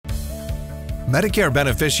Medicare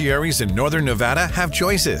beneficiaries in Northern Nevada have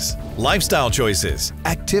choices: lifestyle choices,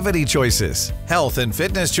 activity choices, health and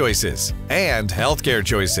fitness choices, and healthcare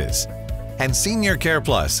choices. And Senior Care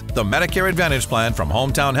Plus, the Medicare Advantage Plan from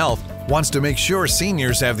Hometown Health, wants to make sure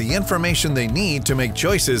seniors have the information they need to make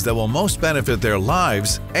choices that will most benefit their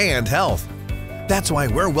lives and health. That's why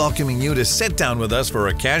we're welcoming you to sit down with us for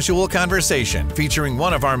a casual conversation featuring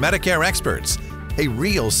one of our Medicare experts, a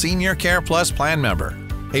real Senior Care Plus plan member,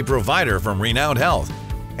 a provider from Renowned Health,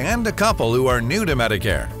 and a couple who are new to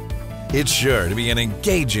Medicare. It's sure to be an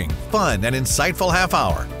engaging, fun, and insightful half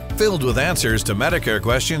hour filled with answers to Medicare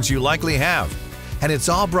questions you likely have. And it's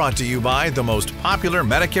all brought to you by the most popular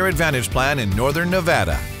Medicare Advantage plan in Northern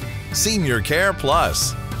Nevada, Senior Care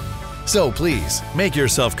Plus. So please, make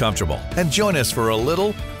yourself comfortable and join us for a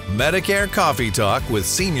little Medicare Coffee Talk with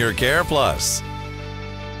Senior Care Plus.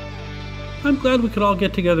 I'm glad we could all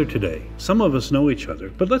get together today. Some of us know each other,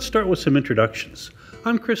 but let's start with some introductions.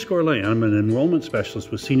 I'm Chris Gourlay. I'm an enrollment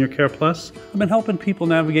specialist with Senior Care Plus. I've been helping people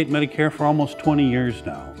navigate Medicare for almost 20 years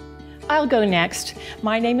now. I'll go next.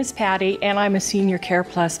 My name is Patty, and I'm a Senior Care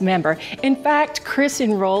Plus member. In fact, Chris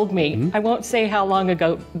enrolled me. I won't say how long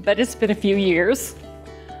ago, but it's been a few years.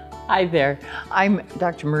 Hi there. I'm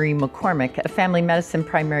Dr. Marie McCormick, a family medicine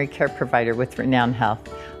primary care provider with Renowned Health.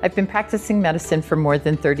 I've been practicing medicine for more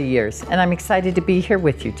than 30 years, and I'm excited to be here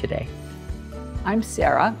with you today. I'm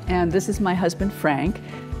Sarah, and this is my husband, Frank.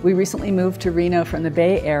 We recently moved to Reno from the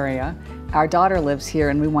Bay Area. Our daughter lives here,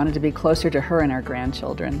 and we wanted to be closer to her and our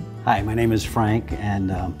grandchildren. Hi, my name is Frank,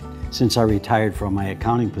 and since I retired from my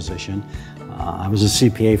accounting position, I was a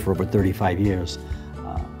CPA for over 35 years.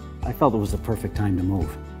 I felt it was the perfect time to move.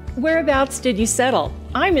 Whereabouts did you settle?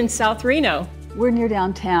 I'm in South Reno. We're near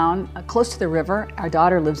downtown, close to the river. Our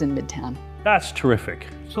daughter lives in Midtown. That's terrific.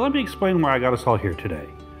 So let me explain why I got us all here today.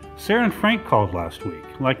 Sarah and Frank called last week.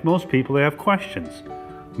 Like most people, they have questions.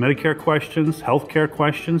 Medicare questions, healthcare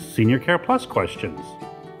questions, Senior Care Plus questions.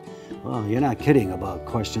 Well, you're not kidding about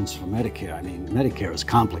questions for Medicare. I mean, Medicare is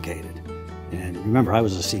complicated. And remember, I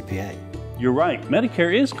was a CPA. You're right,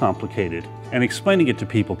 Medicare is complicated, and explaining it to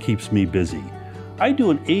people keeps me busy. I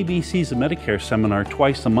do an ABCs of Medicare seminar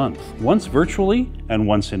twice a month, once virtually and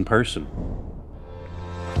once in person.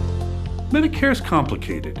 Medicare is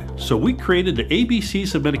complicated, so we created the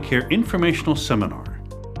ABCs of Medicare informational seminar.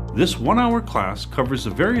 This one-hour class covers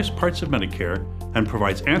the various parts of Medicare and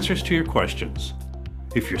provides answers to your questions.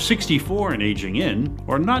 If you're 64 and aging in,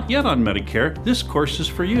 or not yet on Medicare, this course is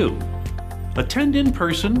for you. Attend in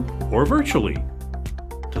person or virtually.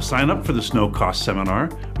 To sign up for this no-cost seminar,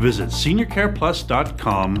 visit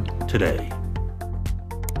seniorcareplus.com today.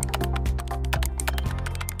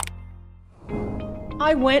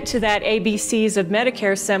 I went to that ABCs of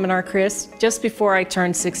Medicare seminar, Chris, just before I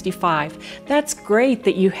turned 65. That's great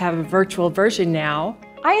that you have a virtual version now.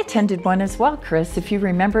 I attended one as well, Chris. If you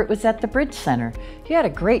remember, it was at the Bridge Center. You had a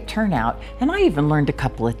great turnout, and I even learned a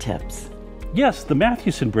couple of tips. Yes, the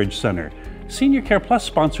Mathewson Bridge Center. Senior Care Plus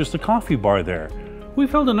sponsors the coffee bar there. We've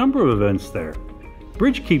held a number of events there.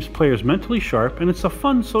 Bridge keeps players mentally sharp, and it's a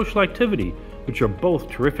fun social activity, which are both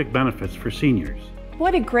terrific benefits for seniors.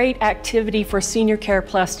 What a great activity for Senior Care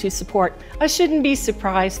Plus to support. I shouldn't be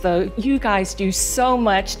surprised, though. You guys do so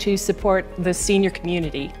much to support the senior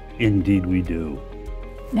community. Indeed we do.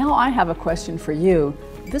 Now I have a question for you.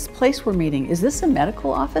 This place we're meeting, is this a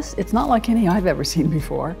medical office? It's not like any I've ever seen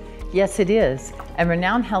before. Yes, it is. And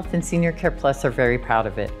Renowned Health and Senior Care Plus are very proud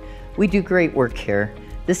of it. We do great work here.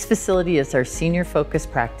 This facility is our senior-focused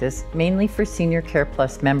practice, mainly for Senior Care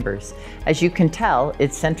Plus members. As you can tell,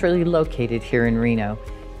 it's centrally located here in Reno.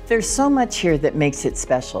 There's so much here that makes it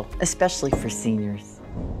special, especially for seniors.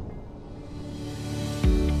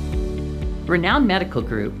 Renowned Medical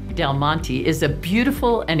Group, Del Monte, is a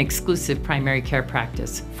beautiful and exclusive primary care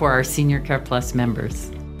practice for our Senior Care Plus members.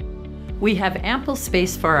 We have ample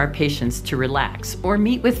space for our patients to relax or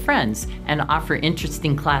meet with friends and offer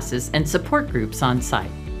interesting classes and support groups on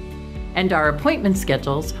site. And our appointment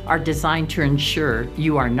schedules are designed to ensure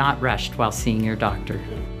you are not rushed while seeing your doctor.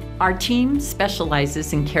 Our team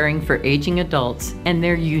specializes in caring for aging adults and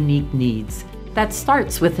their unique needs. That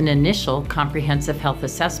starts with an initial comprehensive health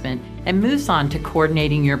assessment and moves on to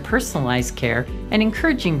coordinating your personalized care and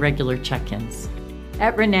encouraging regular check-ins.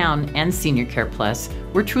 At Renown and Senior Care Plus,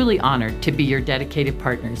 we're truly honored to be your dedicated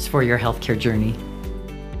partners for your healthcare journey.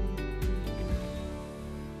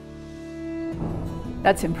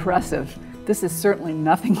 That's impressive. This is certainly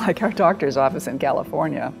nothing like our doctor's office in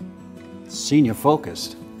California. Senior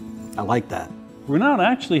focused. I like that. Renown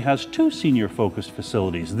actually has two senior-focused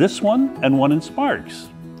facilities, this one and one in Sparks.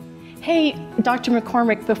 Hey, Dr.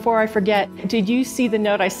 McCormick, before I forget, did you see the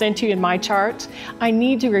note I sent you in my chart? I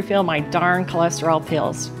need to refill my darn cholesterol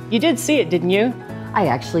pills. You did see it, didn't you? I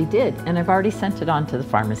actually did, and I've already sent it on to the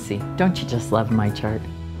pharmacy. Don't you just love my chart?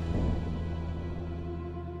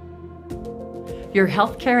 Your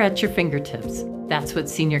health care at your fingertips. That's what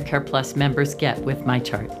Senior Care Plus members get with My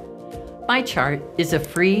Chart. My Chart is a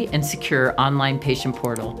free and secure online patient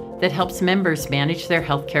portal that helps members manage their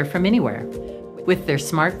health care from anywhere with their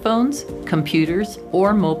smartphones, computers,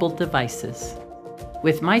 or mobile devices.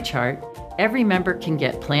 With My Chart, every member can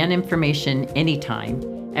get plan information anytime,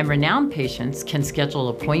 and renowned patients can schedule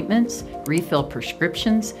appointments, refill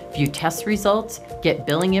prescriptions, view test results, get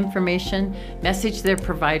billing information, message their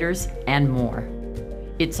providers, and more.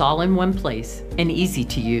 It's all in one place and easy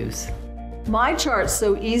to use. My chart's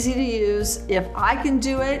so easy to use. If I can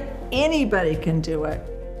do it, anybody can do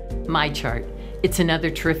it. My Chart. It's another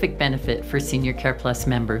terrific benefit for Senior Care Plus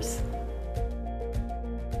members.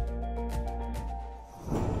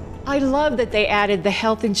 I love that they added the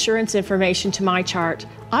health insurance information to My Chart.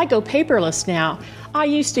 I go paperless now. I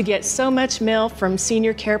used to get so much mail from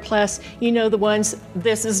Senior Care Plus, you know, the ones,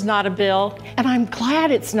 this is not a bill. And I'm glad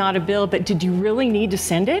it's not a bill, but did you really need to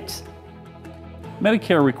send it?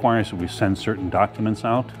 Medicare requires that we send certain documents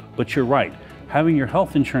out, but you're right. Having your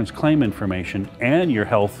health insurance claim information and your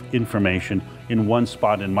health information in one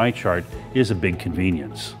spot in My Chart is a big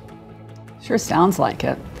convenience. Sure sounds like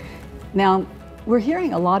it. Now, we're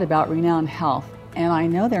hearing a lot about Renown Health, and I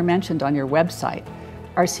know they're mentioned on your website.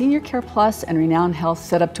 Are Senior Care Plus and Renown Health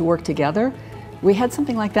set up to work together? We had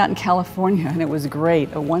something like that in California, and it was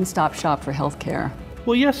great, a one-stop shop for healthcare.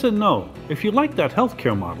 Well, yes and no. If you like that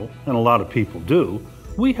healthcare model, and a lot of people do,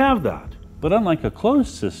 we have that. But unlike a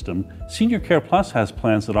closed system, Senior Care Plus has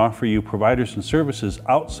plans that offer you providers and services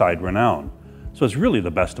outside Renown. So it's really the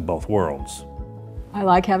best of both worlds. I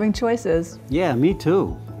like having choices. Yeah, me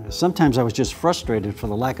too. Sometimes I was just frustrated for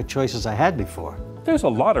the lack of choices I had before. There's a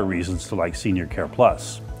lot of reasons to like Senior Care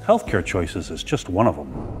Plus. Healthcare choices is just one of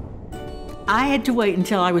them. I had to wait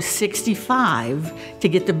until I was 65 to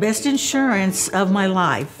get the best insurance of my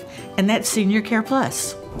life, and that's Senior Care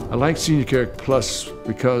Plus. I like Senior Care Plus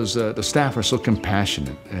because the staff are so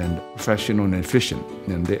compassionate and professional and efficient,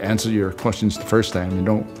 and they answer your questions the first time and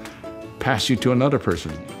don't pass you to another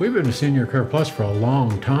person. We've been to Senior Care Plus for a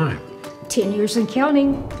long time. 10 years and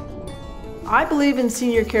counting. I believe in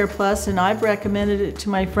Senior Care Plus, and I've recommended it to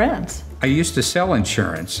my friends. I used to sell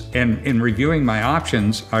insurance, and in reviewing my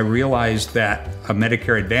options, I realized that a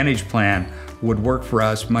Medicare Advantage plan would work for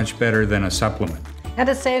us much better than a supplement. And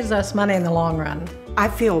it saves us money in the long run. I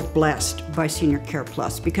feel blessed by Senior Care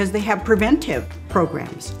Plus because they have preventive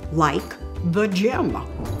programs like the gym.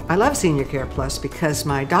 I love Senior Care Plus because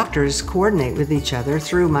my doctors coordinate with each other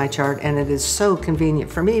through My Chart, and it is so convenient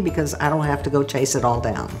for me because I don't have to go chase it all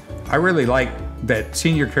down. I really like that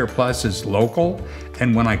Senior Care Plus is local,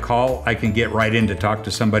 and when I call, I can get right in to talk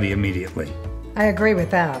to somebody immediately. I agree with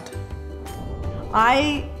that.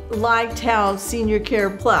 I liked how Senior Care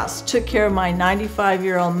Plus took care of my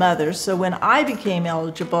 95-year-old mother, so when I became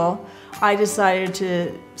eligible, I decided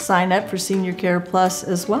to sign up for Senior Care Plus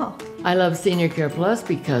as well. I love Senior Care Plus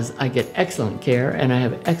because I get excellent care and I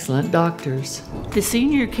have excellent doctors. The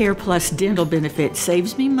Senior Care Plus dental benefit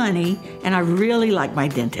saves me money, and I really like my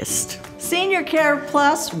dentist. Senior Care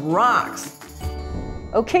Plus rocks.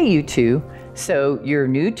 Okay, you two. So you're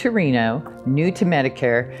new to Reno, new to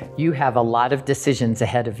Medicare. You have a lot of decisions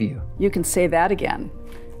ahead of you. You can say that again.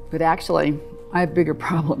 But actually, I have bigger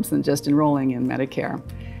problems than just enrolling in Medicare.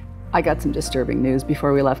 I got some disturbing news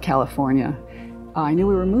before we left California. I knew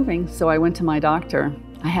we were moving, so I went to my doctor.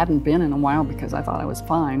 I hadn't been in a while because I thought I was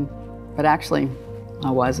fine, but actually,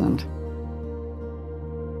 I wasn't.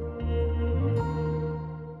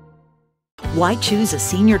 Why choose a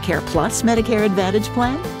Senior Care Plus Medicare Advantage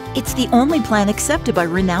plan? It's the only plan accepted by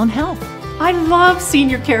Renown Health. I love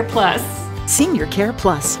Senior Care Plus. Senior Care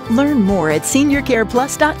Plus. Learn more at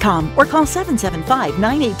seniorcareplus.com or call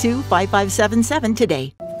 775-982-5577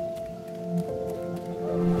 today.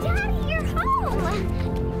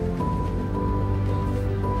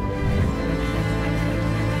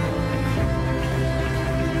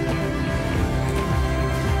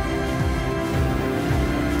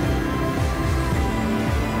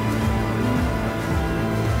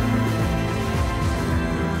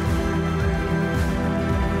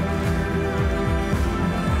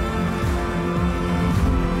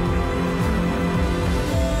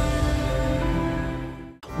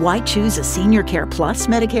 Why choose a Senior Care Plus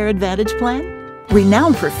Medicare Advantage plan?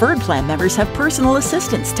 Renown Preferred Plan members have personal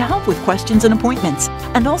assistants to help with questions and appointments,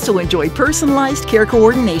 and also enjoy personalized care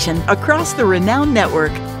coordination across the Renown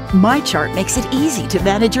network. MyChart makes it easy to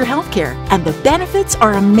manage your healthcare, and the benefits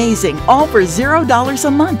are amazing, all for $0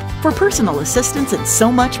 a month. For personal assistance and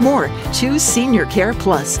so much more, choose Senior Care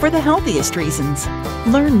Plus for the healthiest reasons.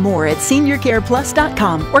 Learn more at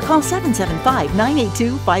seniorcareplus.com or call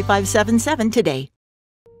 775-982-5577 today.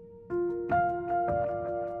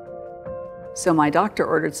 So my doctor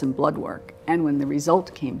ordered some blood work, and when the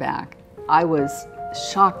result came back, I was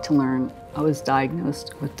shocked to learn I was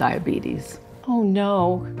diagnosed with diabetes. Oh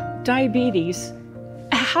no, diabetes.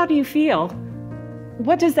 How do you feel?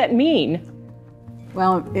 What does that mean?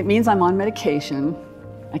 Well, it means I'm on medication.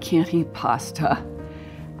 I can't eat pasta.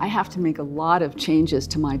 I have to make a lot of changes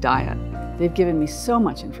to my diet. They've given me so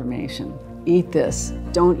much information. Eat this,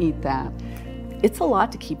 don't eat that. It's a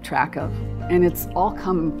lot to keep track of, and it's all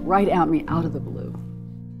come right at me out of the blue.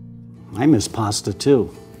 I miss pasta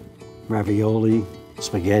too. Ravioli,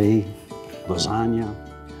 spaghetti, lasagna.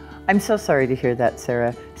 I'm so sorry to hear that,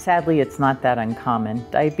 Sarah. Sadly, it's not that uncommon.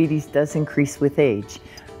 Diabetes does increase with age,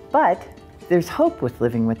 but there's hope with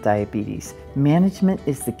living with diabetes. Management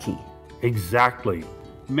is the key. Exactly.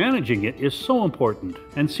 Managing it is so important,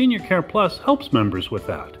 and Senior Care Plus helps members with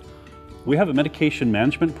that. We have a medication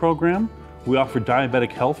management program. We offer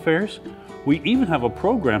diabetic health fairs. We even have a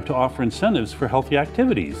program to offer incentives for healthy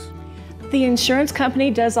activities. The insurance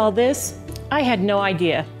company does all this? I had no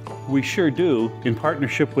idea. We sure do, in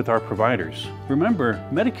partnership with our providers. Remember,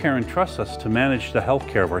 Medicare entrusts us to manage the health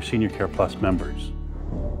care of our Senior Care Plus members.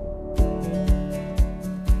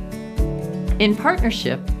 In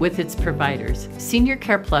partnership with its providers, Senior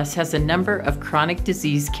Care Plus has a number of chronic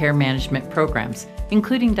disease care management programs,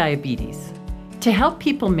 including diabetes. To help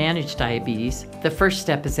people manage diabetes, the first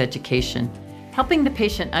step is education, helping the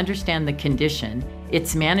patient understand the condition,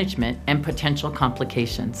 its management, and potential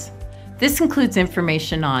complications. This includes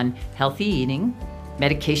information on healthy eating,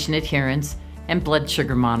 medication adherence, and blood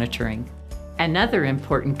sugar monitoring. Another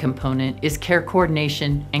important component is care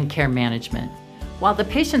coordination and care management. While the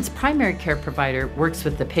patient's primary care provider works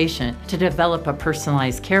with the patient to develop a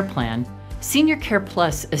personalized care plan, Senior Care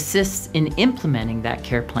Plus assists in implementing that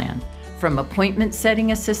care plan, from appointment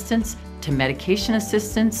setting assistance to medication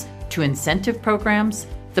assistance to incentive programs.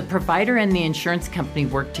 The provider and the insurance company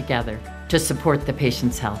work together to support the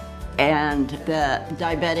patient's health. And the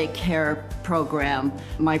diabetic care program,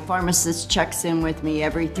 my pharmacist checks in with me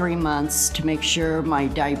every 3 months to make sure my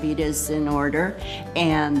diabetes is in order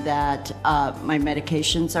and that my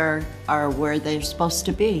medications are where they're supposed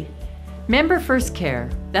to be. Member First Care,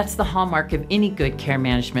 that's the hallmark of any good care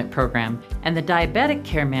management program, and the diabetic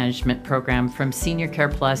care management program from Senior Care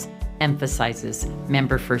Plus emphasizes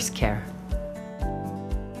Member First Care.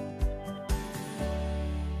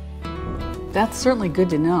 That's certainly good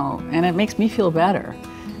to know, and it makes me feel better.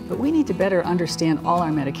 But we need to better understand all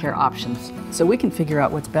our Medicare options so we can figure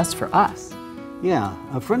out what's best for us. Yeah,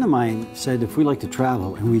 a friend of mine said if we like to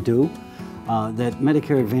travel, and we do, that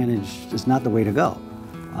Medicare Advantage is not the way to go.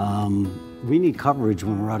 We need coverage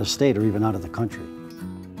when we're out of state or even out of the country.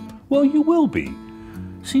 Well, you will be.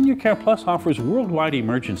 Senior Care Plus offers worldwide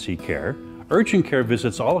emergency care, urgent care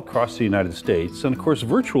visits all across the United States, and of course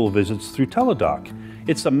virtual visits through Teladoc.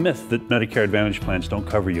 It's a myth that Medicare Advantage plans don't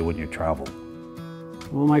cover you when you travel.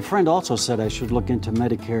 Well, my friend also said I should look into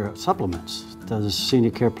Medicare supplements. Does Senior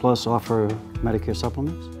Care Plus offer Medicare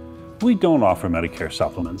supplements? We don't offer Medicare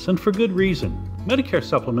supplements, and for good reason. Medicare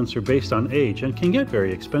supplements are based on age and can get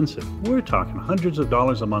very expensive. We're talking hundreds of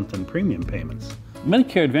dollars a month in premium payments.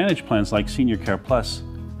 Medicare Advantage plans like Senior Care Plus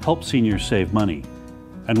help seniors save money.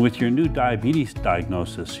 And with your new diabetes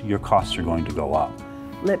diagnosis, your costs are going to go up.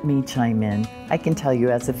 Let me chime in. I can tell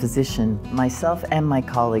you as a physician, myself and my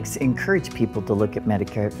colleagues encourage people to look at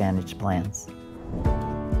Medicare Advantage plans.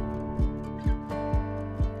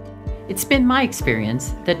 It's been my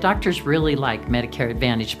experience that doctors really like Medicare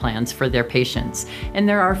Advantage plans for their patients, and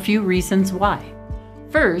there are a few reasons why.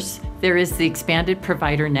 First, there is the expanded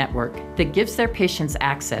provider network that gives their patients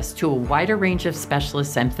access to a wider range of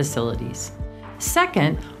specialists and facilities.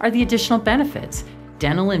 Second are the additional benefits.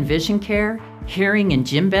 Dental and vision care, hearing and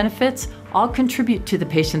gym benefits all contribute to the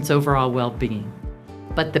patient's overall well-being.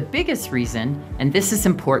 But the biggest reason, and this is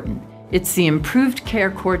important, it's the improved care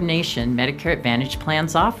coordination Medicare Advantage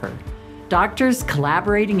plans offer. Doctors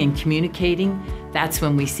collaborating and communicating, that's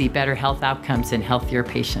when we see better health outcomes and healthier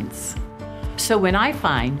patients. So when I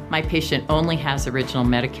find my patient only has original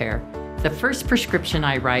Medicare, the first prescription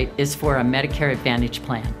I write is for a Medicare Advantage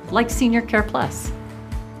plan, like Senior Care Plus.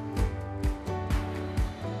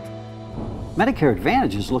 Medicare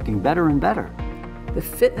Advantage is looking better and better. The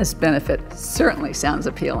fitness benefit certainly sounds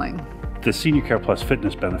appealing. The Senior Care Plus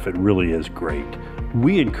fitness benefit really is great.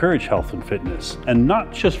 We encourage health and fitness, and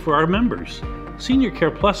not just for our members. Senior Care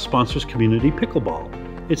Plus sponsors community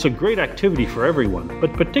pickleball. It's a great activity for everyone,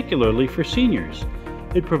 but particularly for seniors.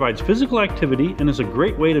 It provides physical activity and is a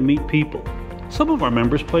great way to meet people. Some of our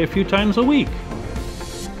members play a few times a week.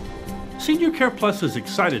 Senior Care Plus is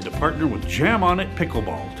excited to partner with Jam On It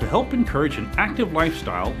Pickleball to help encourage an active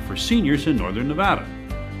lifestyle for seniors in Northern Nevada.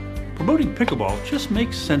 Promoting pickleball just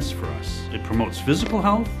makes sense for us. It promotes physical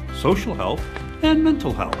health, social health, and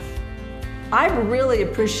mental health. I really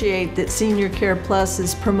appreciate that Senior Care Plus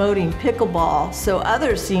is promoting pickleball so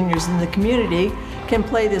other seniors in the community can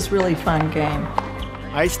play this really fun game.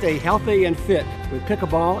 I stay healthy and fit with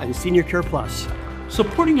pickleball and Senior Care Plus.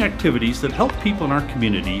 Supporting activities that help people in our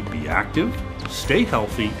community be active, stay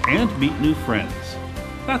healthy, and meet new friends.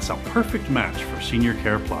 That's a perfect match for Senior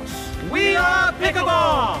Care Plus. We are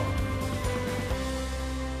pickleball!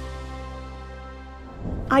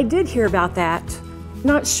 I did hear about that.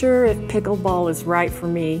 Not sure if pickleball is right for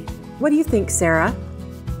me. What do you think, Sarah?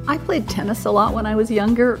 I played tennis a lot when I was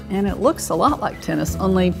younger, and it looks a lot like tennis,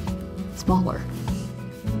 only smaller.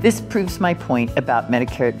 This proves my point about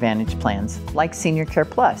Medicare Advantage plans, like Senior Care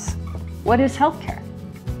Plus. What is healthcare?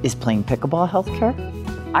 Is playing pickleball healthcare?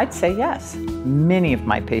 I'd say yes. Many of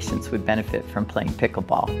my patients would benefit from playing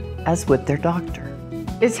pickleball, as would their doctor.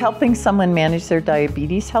 Is helping someone manage their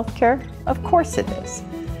diabetes healthcare? Of course it is.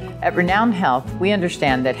 At Renown Health, we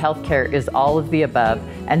understand that healthcare is all of the above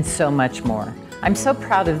and so much more. I'm so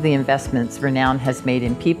proud of the investments Renown has made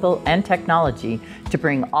in people and technology to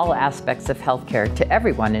bring all aspects of healthcare to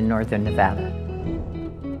everyone in Northern Nevada.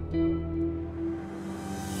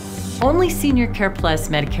 Only Senior Care Plus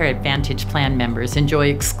Medicare Advantage Plan members enjoy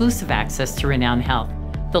exclusive access to Renown Health,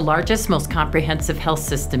 the largest, most comprehensive health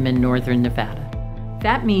system in Northern Nevada.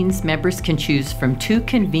 That means members can choose from 2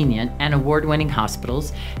 convenient and award-winning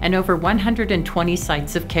hospitals and over 120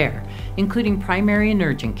 sites of care, including primary and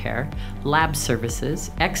urgent care, lab services,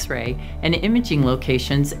 x-ray, and imaging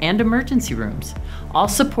locations and emergency rooms, all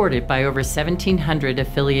supported by over 1,700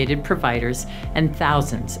 affiliated providers and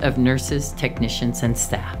thousands of nurses, technicians, and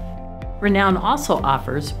staff. Renown also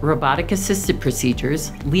offers robotic-assisted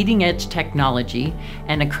procedures, leading-edge technology,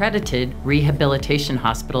 an accredited rehabilitation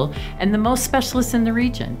hospital, and the most specialists in the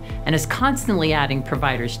region, and is constantly adding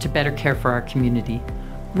providers to better care for our community.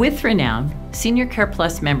 With Renown, Senior Care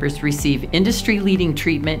Plus members receive industry-leading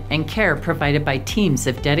treatment and care provided by teams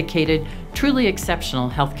of dedicated, truly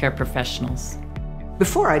exceptional healthcare professionals.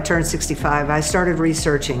 Before I turned 65, I started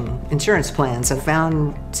researching insurance plans and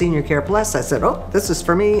found Senior Care Plus. I said, oh, this is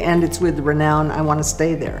for me, and it's with Renown. I want to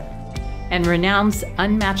stay there. And Renown's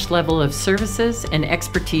unmatched level of services and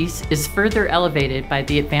expertise is further elevated by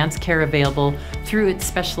the advanced care available through its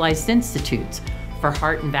specialized institutes for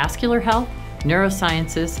heart and vascular health,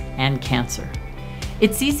 neurosciences, and cancer.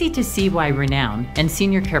 It's easy to see why Renown and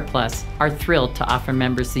Senior Care Plus are thrilled to offer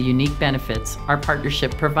members the unique benefits our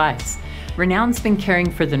partnership provides. Renown's been caring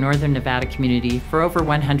for the Northern Nevada community for over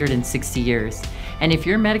 160 years. And if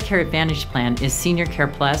your Medicare Advantage plan is Senior Care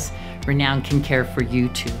Plus, Renown can care for you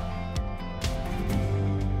too.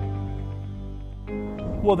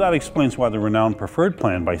 Well, that explains why the Renown Preferred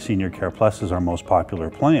Plan by Senior Care Plus is our most popular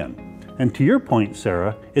plan. And to your point,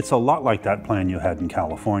 Sarah, it's a lot like that plan you had in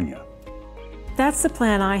California. That's the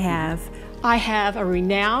plan I have. I have a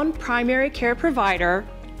renowned primary care provider,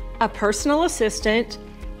 a personal assistant,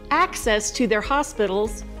 access to their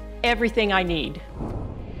hospitals, everything I need.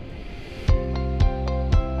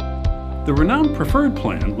 The Renown Preferred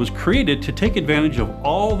Plan was created to take advantage of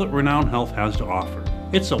all that Renown Health has to offer.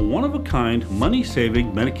 It's a one-of-a-kind,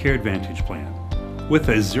 money-saving Medicare Advantage plan with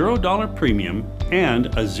a $0 premium and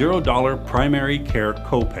a $0 primary care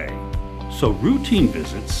copay. So routine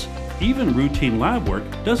visits, even routine lab work,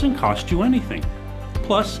 doesn't cost you anything.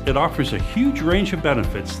 Plus, it offers a huge range of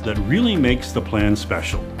benefits that really makes the plan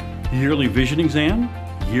special. Yearly vision exam,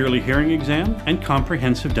 yearly hearing exam, and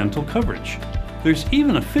comprehensive dental coverage. There's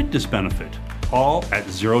even a fitness benefit, all at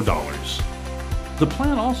 $0. The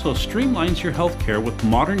plan also streamlines your healthcare with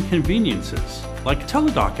modern conveniences, like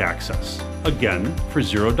teledoc access, again for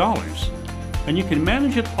 $0. And you can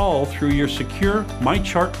manage it all through your secure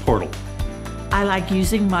MyChart portal. I like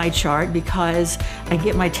using MyChart because I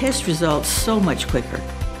get my test results so much quicker.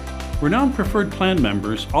 Renown Preferred Plan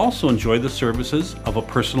members also enjoy the services of a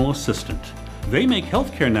personal assistant. They make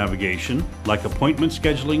healthcare navigation, like appointment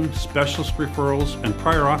scheduling, specialist referrals, and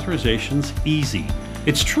prior authorizations, easy.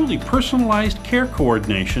 It's truly personalized care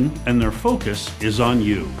coordination, and their focus is on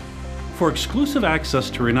you. For exclusive access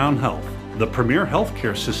to Renown Health, the premier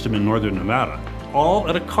healthcare system in Northern Nevada, all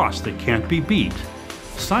at a cost that can't be beat,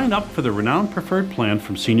 sign up for the Renown Preferred Plan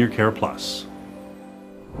from Senior Care Plus.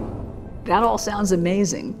 That all sounds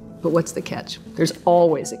amazing, but what's the catch? There's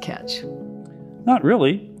always a catch. Not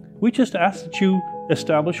really. We just ask that you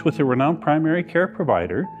establish with a renowned primary care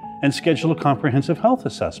provider and schedule a comprehensive health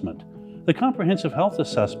assessment. The comprehensive health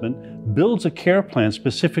assessment builds a care plan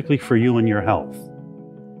specifically for you and your health.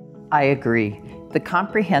 I agree. The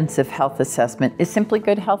comprehensive health assessment is simply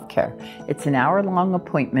good health care. It's an hour-long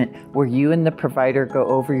appointment where you and the provider go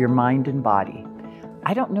over your mind and body.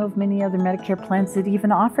 I don't know of many other Medicare plans that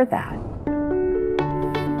even offer that.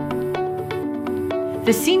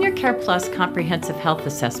 The Senior Care Plus Comprehensive Health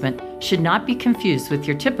Assessment should not be confused with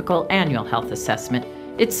your typical annual health assessment.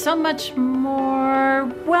 It's so much more,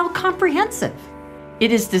 well, comprehensive.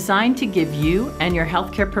 It is designed to give you and your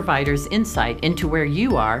healthcare providers insight into where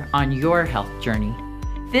you are on your health journey.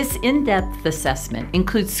 This in-depth assessment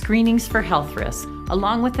includes screenings for health risks,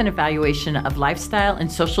 along with an evaluation of lifestyle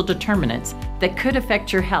and social determinants that could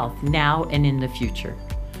affect your health now and in the future.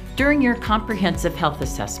 During your comprehensive health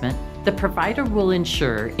assessment, the provider will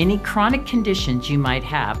ensure any chronic conditions you might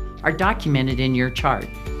have are documented in your chart,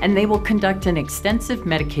 and they will conduct an extensive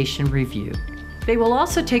medication review. They will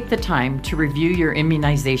also take the time to review your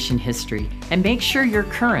immunization history and make sure you're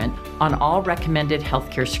current on all recommended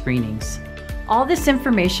healthcare screenings. All this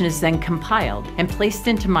information is then compiled and placed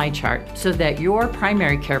into MyChart so that your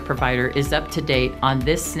primary care provider is up to date on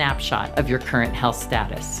this snapshot of your current health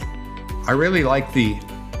status. I really like the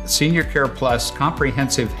Senior Care Plus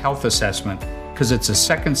Comprehensive Health Assessment because it's a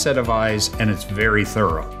second set of eyes and it's very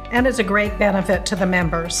thorough. And it's a great benefit to the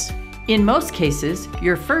members. In most cases,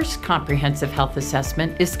 your first comprehensive health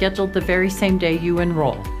assessment is scheduled the very same day you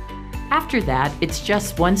enroll. After that, it's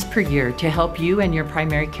just once per year to help you and your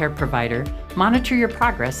primary care provider monitor your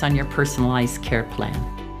progress on your personalized care plan.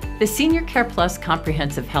 The Senior Care Plus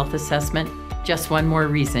Comprehensive Health Assessment, just one more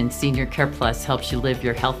reason Senior Care Plus helps you live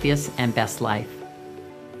your healthiest and best life.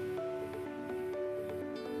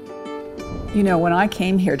 You know, when I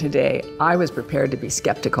came here today, I was prepared to be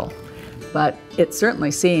skeptical. But it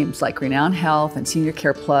certainly seems like Renown Health and Senior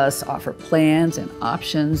Care Plus offer plans and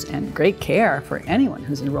options and great care for anyone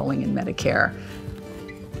who's enrolling in Medicare.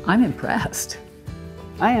 I'm impressed.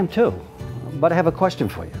 I am too, but I have a question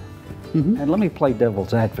for you. And let me play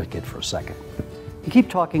devil's advocate for a second. You keep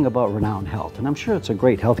talking about Renown Health, and I'm sure it's a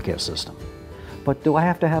great healthcare system. But do I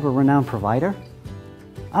have to have a Renown provider?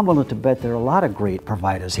 I'm willing to bet there are a lot of great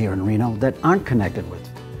providers here in Reno that aren't connected with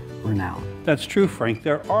Renown. That's true, Frank.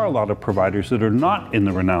 There are a lot of providers that are not in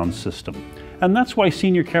the Renown system. And that's why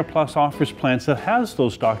Senior Care Plus offers plans that has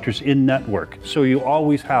those doctors in network, so you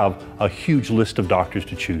always have a huge list of doctors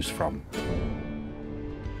to choose from.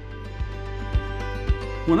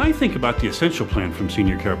 When I think about the Essential Plan from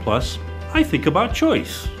Senior Care Plus, I think about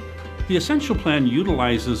choice. The Essential Plan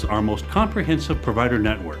utilizes our most comprehensive provider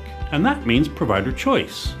network, and that means provider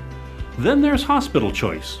choice. Then there's hospital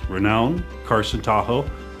choice. Renown, Carson Tahoe,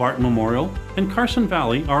 Barton Memorial, and Carson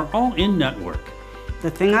Valley are all in network. The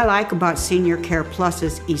thing I like about Senior Care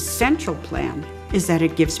Plus's Essential Plan is that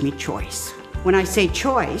it gives me choice. When I say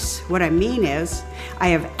choice, what I mean is I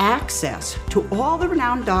have access to all the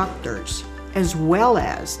renowned doctors as well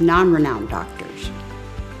as non-renowned doctors.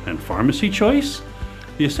 And pharmacy choice?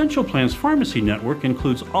 The Essential Plan's pharmacy network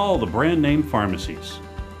includes all the brand name pharmacies.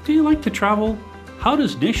 Do you like to travel? How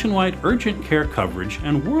does nationwide urgent care coverage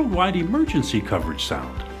and worldwide emergency coverage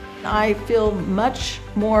sound? I feel much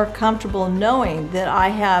more comfortable knowing that I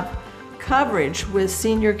have coverage with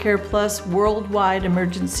Senior Care Plus worldwide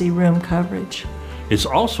emergency room coverage. It's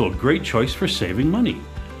also a great choice for saving money.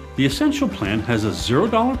 The Essential Plan has a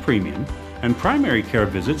 $0 premium and primary care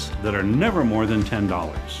visits that are never more than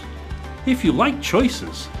 $10. If you like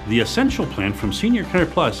choices, the Essential Plan from Senior Care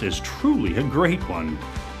Plus is truly a great one.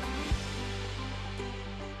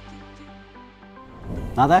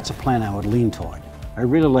 Now that's a plan I would lean toward. I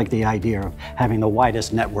really like the idea of having the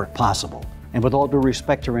widest network possible. And with all due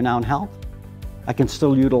respect to Renown Health, I can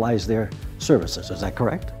still utilize their services. Is that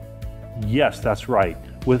correct? Yes, that's right.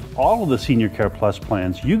 With all of the Senior Care Plus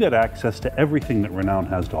plans, you get access to everything that Renown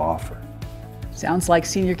has to offer. Sounds like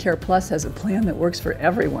Senior Care Plus has a plan that works for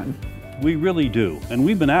everyone. We really do, and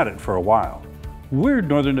we've been at it for a while. We're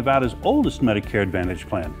Northern Nevada's oldest Medicare Advantage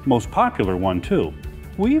plan, most popular one too.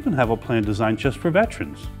 We even have a plan designed just for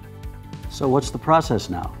veterans. So what's the process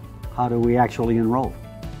now? How do we actually enroll?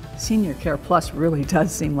 Senior Care Plus really does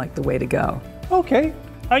seem like the way to go. Okay,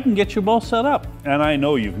 I can get you both set up, and I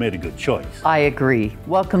know you've made a good choice. I agree.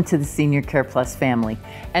 Welcome to the Senior Care Plus family.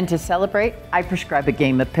 And to celebrate, I prescribe a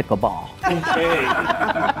game of pickleball.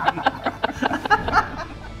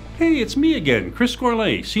 Hey, it's me again, Chris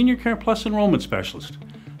Gourlay, Senior Care Plus Enrollment Specialist.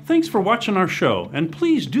 Thanks for watching our show, and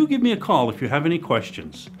please do give me a call if you have any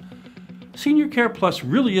questions. Senior Care Plus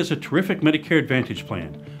really is a terrific Medicare Advantage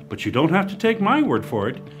plan, but you don't have to take my word for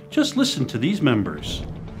it. Just listen to these members.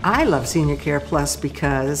 I love Senior Care Plus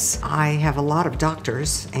because I have a lot of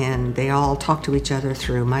doctors and they all talk to each other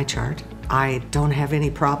through my chart. I don't have any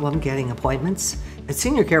problem getting appointments. And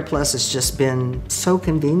Senior Care Plus has just been so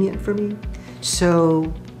convenient for me,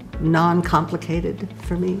 so non-complicated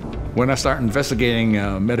for me. When I started investigating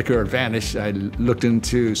Medicare Advantage, I looked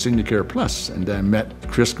into Senior Care Plus, and I met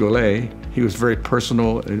Chris Goulet. He was very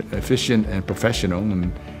personal, efficient, and professional,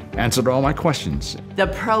 and answered all my questions. The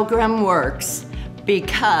program works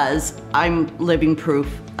because I'm living proof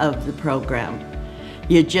of the program.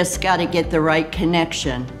 You just got to get the right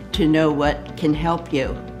connection to know what can help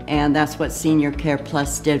you, and that's what Senior Care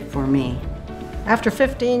Plus did for me. After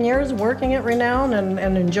 15 years working at Renown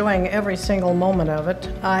and enjoying every single moment of it,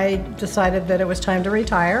 I decided that it was time to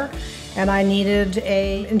retire, and I needed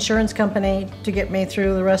an insurance company to get me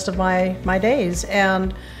through the rest of my days.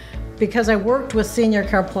 And because I worked with Senior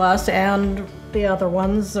Care Plus and the other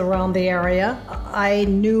ones around the area, I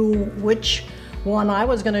knew which one I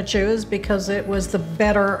was going to choose because it was the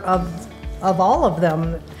better of all of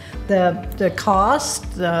them. The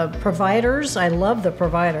cost, the providers, I love the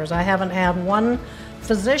providers. I haven't had one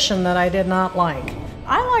physician that I did not like.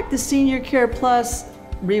 I like the Senior Care Plus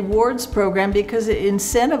rewards program because it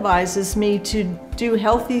incentivizes me to do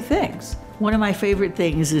healthy things. One of my favorite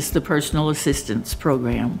things is the personal assistance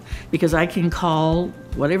program because I can call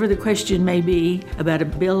whatever the question may be about a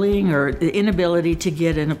billing or the inability to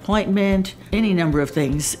get an appointment, any number of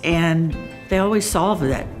things, and they always solve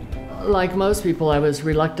that. Like most people, I was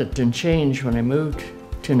reluctant to change when I moved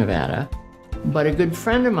to Nevada, but a good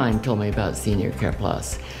friend of mine told me about Senior Care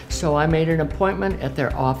Plus. So I made an appointment at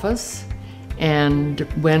their office and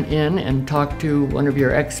went in and talked to one of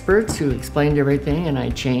your experts who explained everything, and I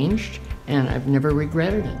changed, and I've never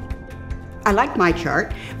regretted it. I like my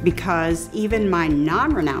chart because even my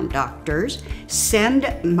non-Renown doctors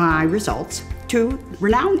send my results to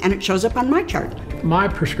Renown and it shows up on my chart. My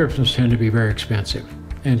prescriptions tend to be very expensive,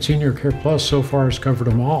 and Senior Care Plus so far has covered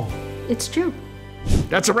them all. It's true.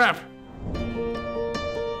 That's a wrap.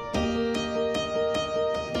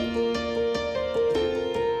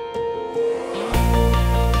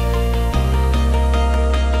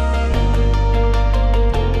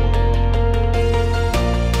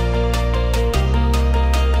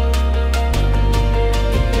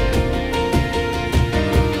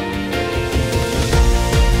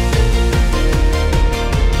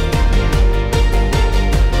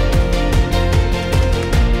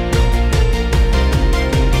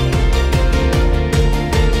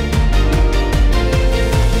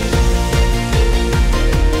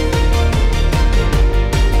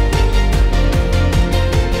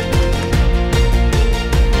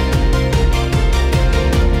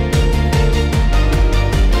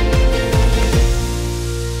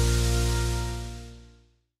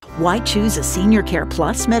 Why choose a Senior Care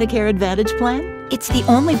Plus Medicare Advantage plan? It's the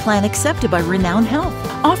only plan accepted by Renown Health,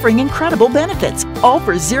 offering incredible benefits, all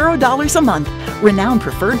for $0 a month. Renown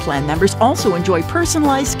Preferred Plan members also enjoy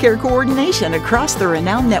personalized care coordination across the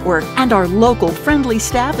Renown network, and our local friendly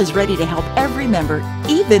staff is ready to help every member,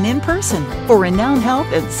 even in person. For Renown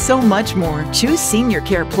Health and so much more, choose Senior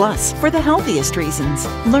Care Plus for the healthiest reasons.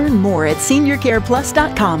 Learn more at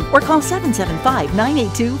seniorcareplus.com or call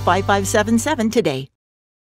 775-982-5577 today.